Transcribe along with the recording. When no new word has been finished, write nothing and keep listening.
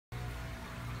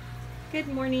Good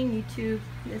morning, YouTube.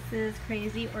 This is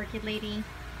Crazy Orchid Lady,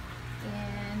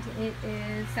 and it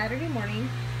is Saturday morning.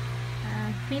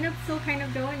 Cleanup's still kind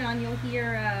of going on. You'll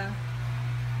hear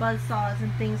buzz saws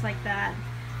and things like that.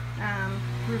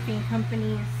 Roofing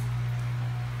companies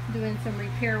doing some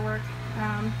repair work.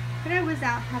 But I was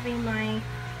out having my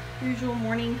usual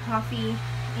morning coffee,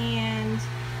 and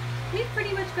we've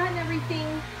pretty much gotten everything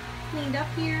cleaned up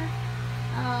here.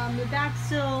 The back's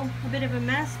still a bit of a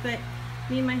mess, but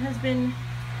me and my husband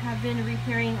have been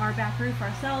repairing our back roof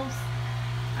ourselves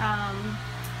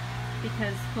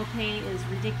because copay is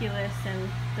ridiculous and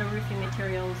the roofing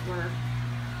materials were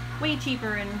way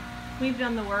cheaper, and we've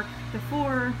done the work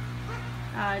before.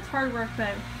 It's hard work,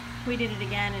 but we did it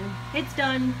again and it's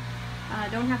done.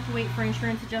 Don't have to wait for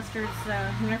insurance adjusters.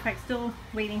 Matter of fact, still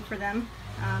waiting for them,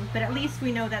 but at least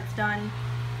we know that's done,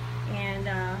 and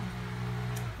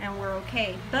we're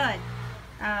okay. But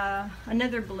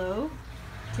another blow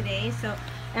today. So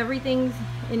everything's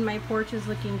in my porch is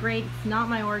looking great. It's not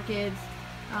my orchids.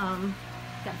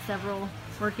 Got several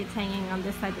orchids hanging on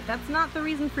this side, but that's not the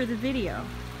reason for the video.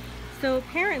 So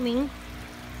apparently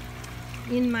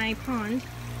in my pond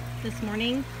this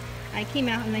morning, I came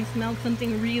out and I smelled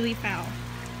something really foul,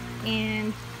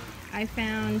 and I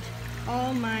found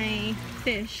all my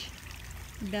fish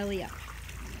belly up.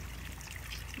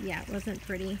 Yeah, it wasn't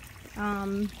pretty.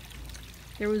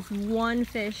 There was one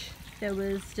fish that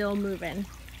was still moving,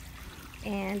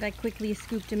 and I quickly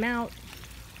scooped him out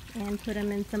and put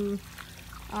him in some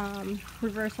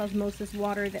reverse osmosis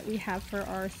water that we have for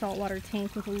our saltwater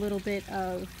tank with a little bit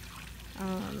of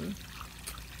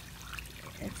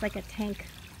it's like a tank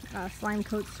slime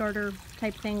coat starter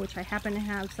type thing, which I happen to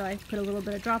have, so I put a little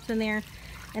bit of drops in there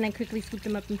and I quickly scooped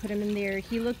him up and put him in there.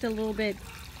 He looked a little bit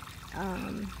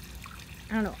I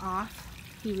don't know, off.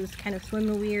 He was kind of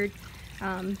swimming weird.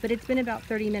 But it's been about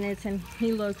 30 minutes and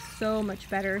he looks so much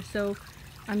better. So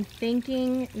I'm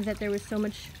thinking that there was so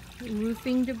much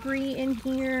roofing debris in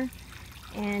here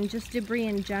and just debris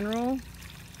in general,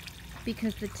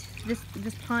 because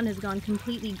this pond has gone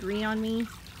completely green on me.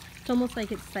 It's almost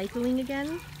like it's cycling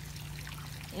again,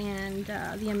 and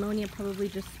the ammonia probably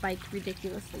just spiked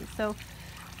ridiculously. So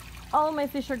all of my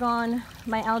fish are gone,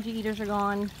 my algae eaters are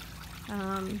gone.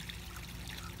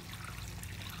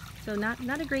 So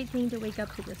not a great thing to wake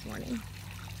up to this morning,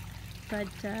 but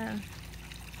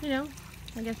you know,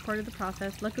 I guess part of the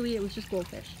process. Luckily it was just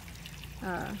goldfish.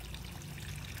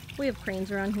 We have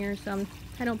cranes around here, so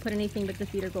I don't put anything but the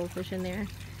feeder goldfish in there.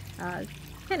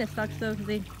 Kind of sucks though,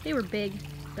 because they were big,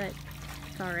 but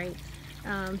it's alright.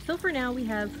 So for now we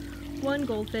have one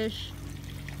goldfish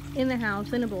in the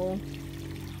house in a bowl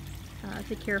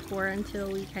to care for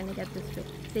until we kind of get this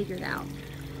figured out.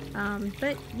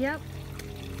 But yep.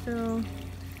 So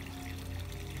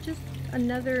just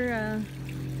another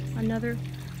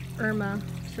Irma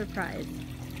surprise.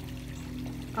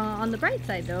 On the bright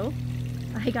side though,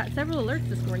 I got several alerts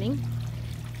this morning,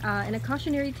 and a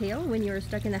cautionary tale when you're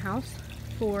stuck in the house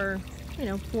for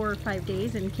 4 or 5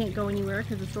 days and can't go anywhere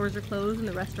because the stores are closed and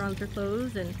the restaurants are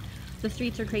closed and the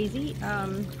streets are crazy,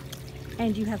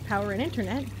 and you have power and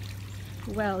internet.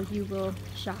 Well, you will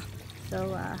shop.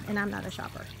 So and I'm not a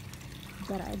shopper,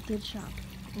 but I did shop.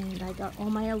 And I got all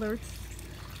my alerts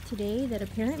today that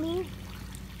apparently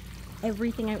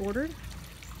everything I ordered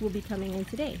will be coming in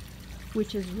today,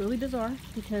 which is really bizarre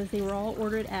because they were all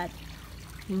ordered at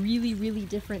really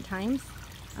different times.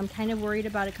 I'm kind of worried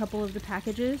about a couple of the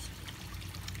packages.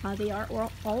 They are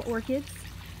all orchids.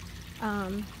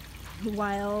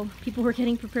 While people were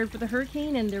getting prepared for the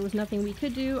hurricane and there was nothing we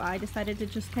could do, I decided to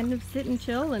just kind of sit and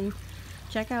chill and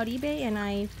check out eBay, and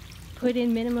I put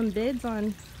in minimum bids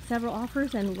on several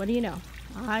offers, and what do you know,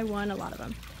 I won a lot of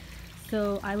them.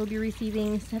 So I will be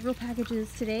receiving several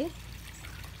packages today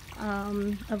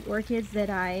of orchids that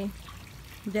I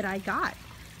got.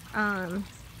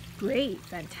 Great,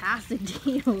 fantastic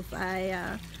deals.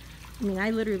 I mean, I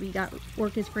literally got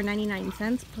orchids for 99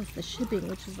 cents plus the shipping,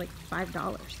 which is like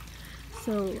 $5.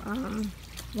 So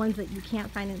ones that you can't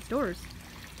find in stores.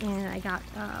 And I got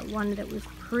one that was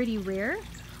pretty rare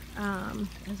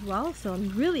as well, so I'm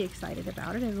really excited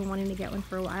about it. I've been wanting to get one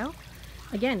for a while,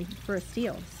 again for a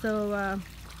steal. So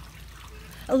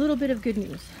a little bit of good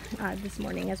news this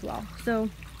morning as well, so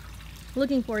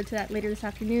looking forward to that later this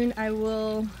afternoon. I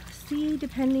will see,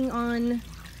 depending on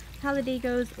how the day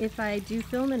goes, if I do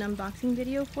film an unboxing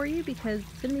video for you, because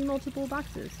it's gonna be multiple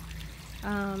boxes.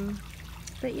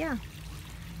 But yeah,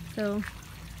 so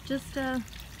just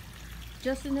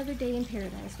another day in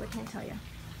paradise, what can I tell you?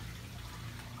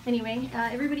 Anyway,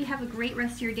 everybody have a great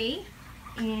rest of your day,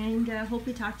 and hope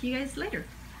to talk to you guys later.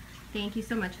 Thank you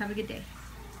so much. Have a good day.